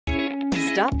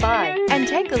Stop by and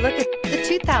take a look at the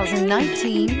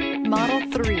 2019 Model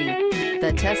 3.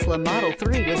 The Tesla Model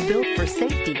 3 was built for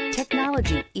safety,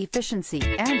 technology, efficiency,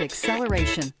 and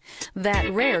acceleration. That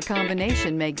rare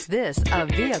combination makes this a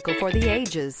vehicle for the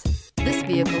ages. This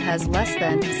vehicle has less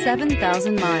than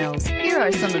 7,000 miles. Here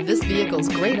are some of this vehicle's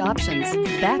great options: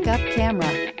 backup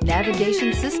camera,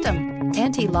 navigation system,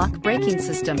 anti-lock braking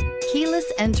system, keyless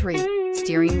entry,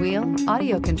 steering wheel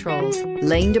audio controls,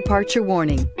 lane departure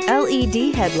warning,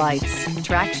 LED headlights,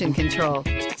 traction control,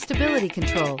 stability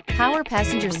control, power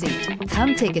passenger seat.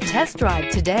 Come take a test drive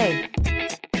today.